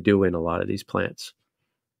really do in a lot of these plants.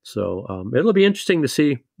 So it'll be interesting to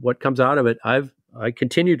see what comes out of it. I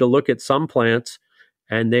continue to look at some plants,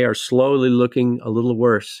 and they are slowly looking a little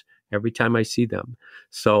worse every time I see them.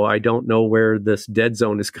 So I don't know where this dead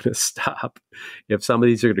zone is going to stop, if some of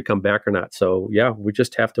these are going to come back or not. So yeah, we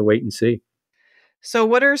just have to wait and see. So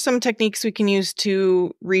what are some techniques we can use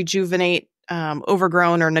to rejuvenate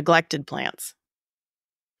overgrown or neglected plants?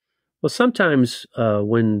 Well, sometimes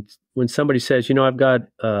when somebody says, I've got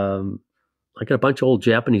I got a bunch of old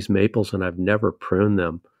Japanese maples and I've never pruned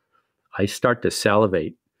them, I start to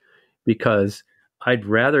salivate, because I'd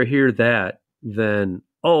rather hear that than,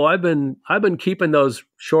 oh, I've been keeping those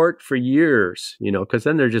short for years, because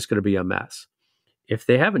then they're just going to be a mess. If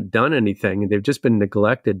they haven't done anything and they've just been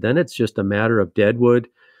neglected, then it's just a matter of deadwood,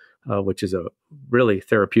 which is a really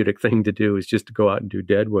therapeutic thing to do, is just to go out and do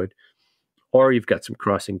deadwood. Or you've got some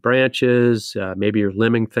crossing branches, maybe you're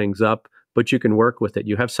limbing things up, but you can work with it.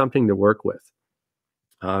 You have something to work with.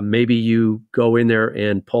 Maybe you go in there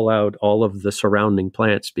and pull out all of the surrounding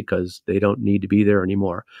plants because they don't need to be there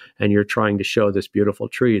anymore, and you're trying to show this beautiful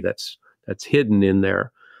tree that's hidden in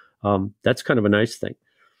there. That's kind of a nice thing.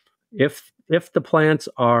 If the plants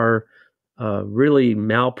are really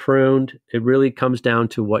malpruned, it really comes down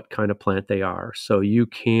to what kind of plant they are. So you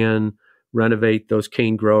can renovate those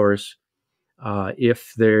cane growers.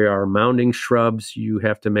 If they are mounding shrubs, you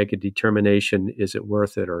have to make a determination, is it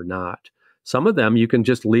worth it or not? Some of them, you can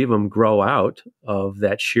just leave them grow out of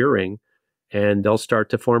that shearing, and they'll start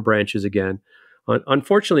to form branches again.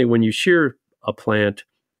 Unfortunately, when you shear a plant,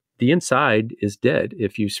 the inside is dead.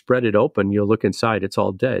 If you spread it open, you'll look inside, it's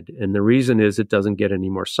all dead. And the reason is it doesn't get any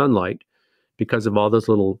more sunlight because of all those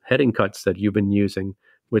little heading cuts that you've been using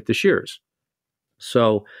with the shears.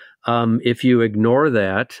 So if you ignore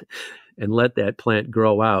that and let that plant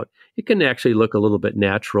grow out, it can actually look a little bit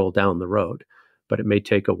natural down the road, but it may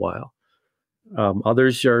take a while.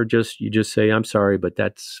 Others are you just say, I'm sorry, but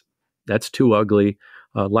that's too ugly.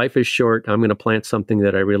 Life is short. I'm going to plant something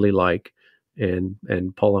that I really like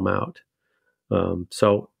and pull them out.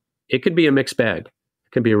 So it could be a mixed bag.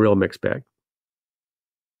 It can be a real mixed bag.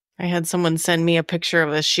 I had someone send me a picture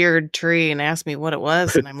of a sheared tree and ask me what it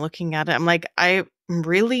was. And I'm looking at it. I'm like, I'm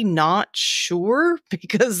really not sure,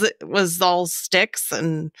 because it was all sticks.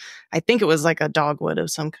 And I think it was like a dogwood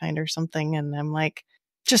of some kind or something. And I'm like,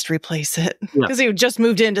 just replace it, because he just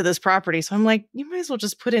moved into this property. So I'm like, you might as well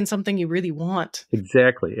just put in something you really want.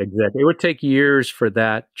 Exactly. It would take years for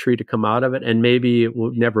that tree to come out of it, and maybe it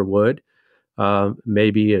never would.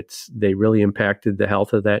 Maybe they really impacted the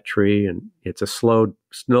health of that tree, and it's a slow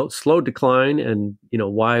decline. And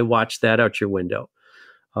why watch that out your window?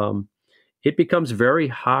 It becomes very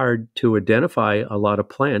hard to identify a lot of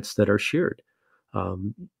plants that are sheared.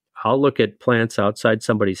 I'll look at plants outside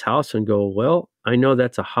somebody's house and go, well, I know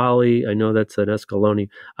that's a holly. I know that's an escallonia.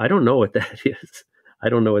 I don't know what that is. I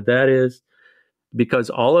don't know what that is,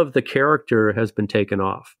 because all of the character has been taken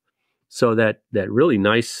off. So that really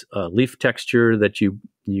nice leaf texture that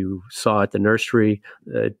you saw at the nursery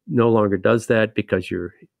no longer does that, because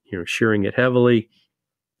you're shearing it heavily.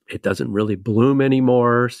 It doesn't really bloom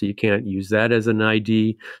anymore, so you can't use that as an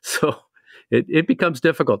ID. So it becomes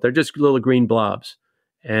difficult. They're just little green blobs.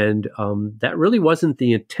 And that really wasn't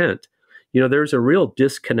the intent. There's a real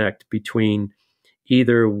disconnect between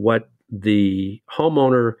either what the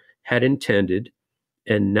homeowner had intended,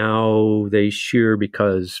 and now they shear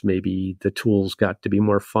because maybe the tools got to be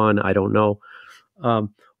more fun. I don't know.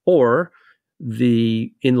 Or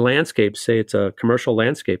in landscapes, say it's a commercial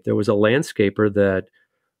landscape, there was a landscaper that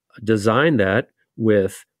designed that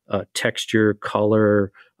with texture,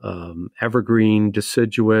 color, evergreen,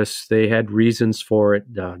 deciduous. They had reasons for it.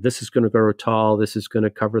 This is going to grow tall. This is going to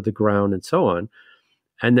cover the ground, and so on.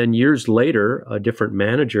 And then years later, a different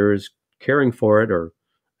manager is caring for it or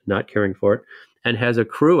not caring for it, and has a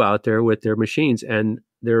crew out there with their machines. And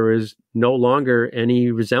there is no longer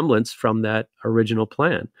any resemblance from that original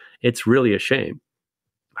plan. It's really a shame.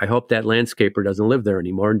 I hope that landscaper doesn't live there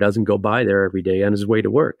anymore and doesn't go by there every day on his way to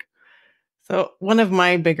work. So one of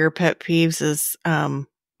my bigger pet peeves is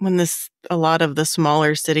when a lot of the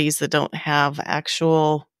smaller cities that don't have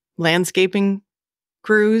actual landscaping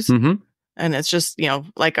crews, Mm-hmm. and it's just,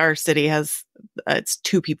 like our city has, it's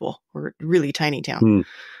 2 people. We're a really tiny town.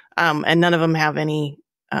 Mm. And none of them have any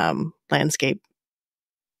landscape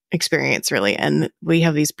experience really. And we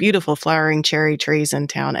have these beautiful flowering cherry trees in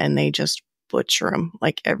town, and they just butcher them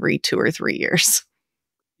like every 2 or 3 years.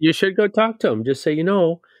 You should go talk to them. Just say,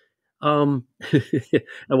 and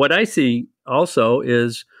what I see also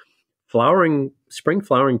is spring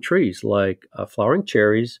flowering trees like flowering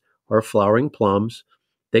cherries or flowering plums.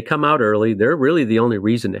 They come out early. They're really the only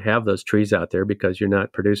reason to have those trees out there, because you're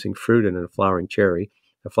not producing fruit in a flowering cherry.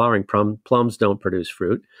 The flowering plums don't produce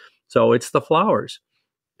fruit. So it's the flowers.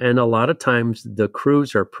 And a lot of times the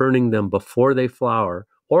crews are pruning them before they flower,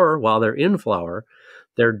 or while they're in flower.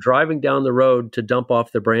 They're driving down the road to dump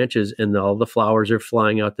off the branches, and all the flowers are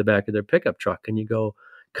flying out the back of their pickup truck. And you go,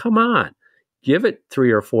 come on, give it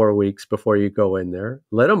 3 or 4 weeks before you go in there.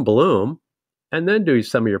 Let them bloom, and then do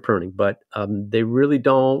some of your pruning. But they really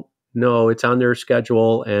don't know. It's on their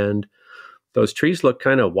schedule, and those trees look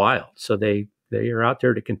kind of wild. So they are out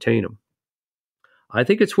there to contain them. I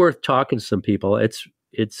think it's worth talking to some people.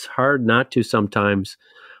 It's hard not to sometimes.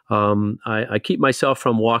 I keep myself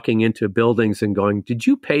from walking into buildings and going, did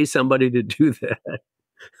you pay somebody to do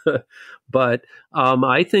that? But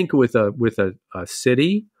I think with a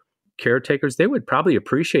city, caretakers, they would probably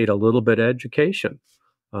appreciate a little bit of education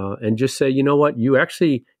and just say, you know what, you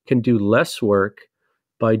actually can do less work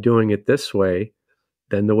by doing it this way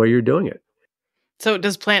than the way you're doing it. So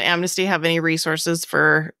does PlantAmnesty have any resources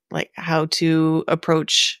for like how to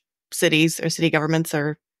approach cities or city governments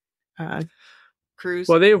or crews?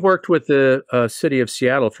 Well, they've worked with the city of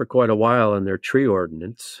Seattle for quite a while on their tree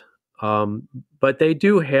ordinance, but they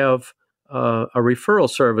do have a referral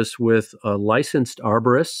service with licensed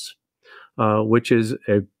arborists, which is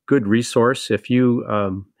a good resource. If you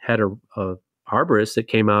had a arborist that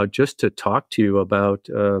came out just to talk to you about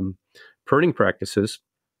pruning practices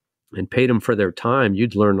and paid them for their time,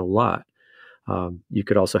 you'd learn a lot. You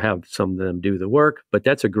could also have some of them do the work, but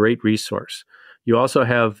that's a great resource. You also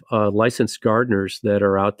have licensed gardeners that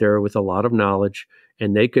are out there with a lot of knowledge,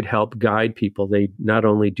 and they could help guide people. They not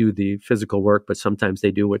only do the physical work, but sometimes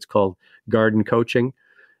they do what's called garden coaching.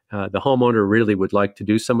 The homeowner really would like to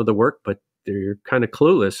do some of the work, but they're kind of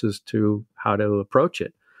clueless as to how to approach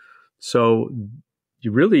it. So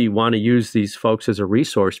you really want to use these folks as a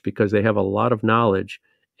resource because they have a lot of knowledge.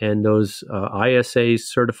 And those ISA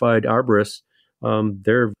certified arborists,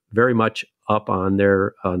 they're very much up on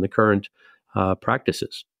the current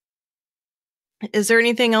practices. Is there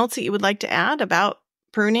anything else that you would like to add about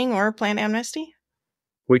pruning or PlantAmnesty?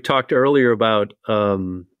 We talked earlier about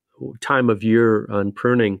time of year on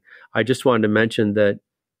pruning. I just wanted to mention that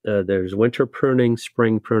there's winter pruning,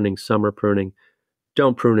 spring pruning, summer pruning.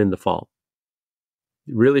 Don't prune in the fall.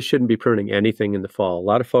 You really shouldn't be pruning anything in the fall. A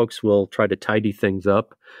lot of folks will try to tidy things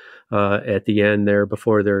up at the end there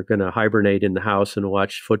before they're going to hibernate in the house and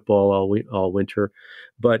watch football all winter.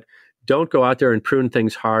 But don't go out there and prune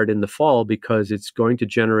things hard in the fall, because it's going to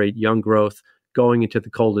generate young growth going into the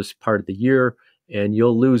coldest part of the year, and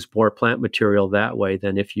you'll lose more plant material that way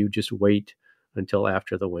than if you just wait until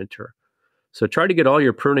after the winter. So try to get all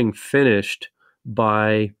your pruning finished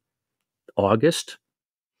by August.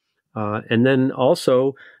 And then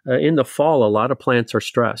also in the fall, a lot of plants are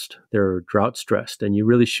stressed. They're drought stressed, and you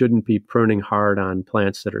really shouldn't be pruning hard on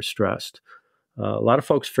plants that are stressed. A lot of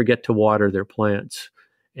folks forget to water their plants.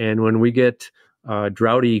 And when we get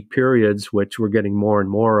droughty periods, which we're getting more and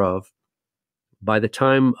more of, by the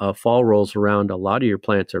time fall rolls around, a lot of your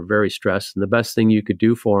plants are very stressed. And the best thing you could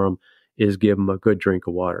do for them is give them a good drink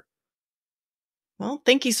of water. Well,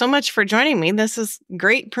 thank you so much for joining me. This is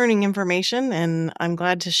great pruning information, and I'm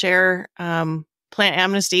glad to share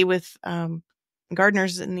PlantAmnesty with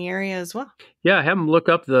gardeners in the area as well. Yeah, have them look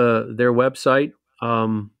up their website.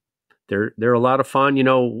 They're a lot of fun.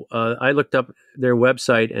 I looked up their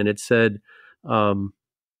website, and it said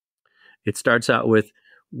it starts out with,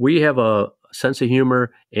 "We have a sense of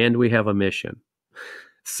humor and we have a mission."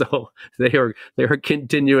 So they are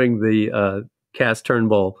continuing the Cass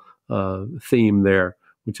Turnbull theme there,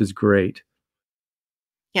 which is great.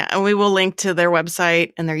 Yeah, and we will link to their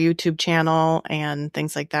website and their YouTube channel and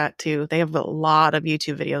things like that too. They have a lot of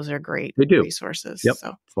YouTube videos that are great resources. Yep,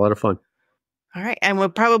 so it's a lot of fun. All right, and we'll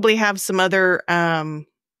probably have some other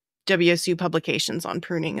WSU publications on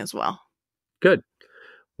pruning as well. Good.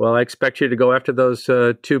 Well, I expect you to go after those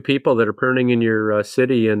 2 people that are pruning in your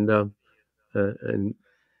city and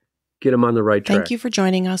get them on the right track. Thank you for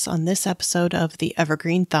joining us on this episode of The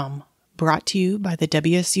Evergreen Thumb, brought to you by the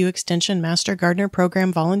WSU Extension Master Gardener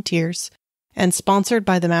Program volunteers and sponsored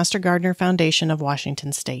by the Master Gardener Foundation of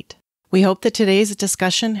Washington State. We hope that today's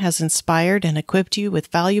discussion has inspired and equipped you with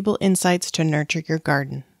valuable insights to nurture your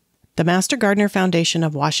garden. The Master Gardener Foundation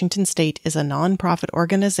of Washington State is a nonprofit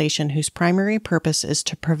organization whose primary purpose is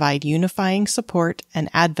to provide unifying support and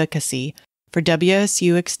advocacy for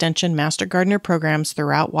WSU Extension Master Gardener programs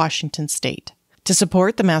throughout Washington State. To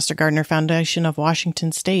support the Master Gardener Foundation of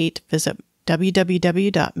Washington State, visit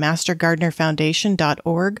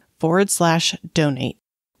www.mastergardenerfoundation.org/donate.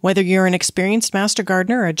 Whether you're an experienced master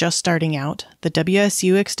gardener or just starting out, the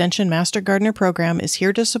WSU Extension Master Gardener Program is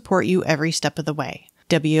here to support you every step of the way.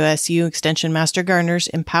 WSU Extension Master Gardeners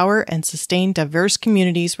empower and sustain diverse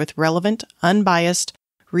communities with relevant, unbiased,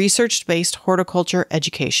 research-based horticulture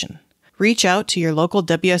education. Reach out to your local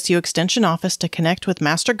WSU Extension office to connect with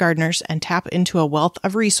master gardeners and tap into a wealth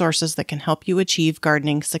of resources that can help you achieve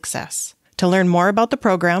gardening success. To learn more about the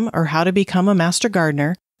program or how to become a master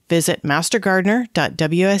gardener, visit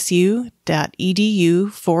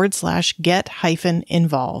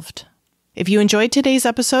mastergardener.wsu.edu/get-involved. If you enjoyed today's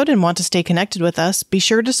episode and want to stay connected with us, be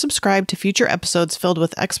sure to subscribe to future episodes filled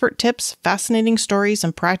with expert tips, fascinating stories,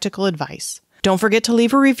 and practical advice. Don't forget to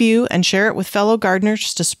leave a review and share it with fellow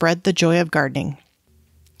gardeners to spread the joy of gardening.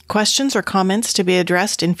 Questions or comments to be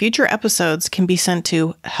addressed in future episodes can be sent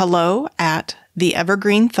to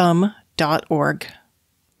hello@theevergreenthumb.org.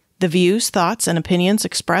 The views, thoughts, and opinions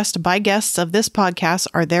expressed by guests of this podcast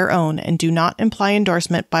are their own and do not imply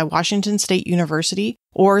endorsement by Washington State University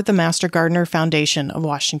or the Master Gardener Foundation of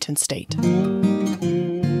Washington State.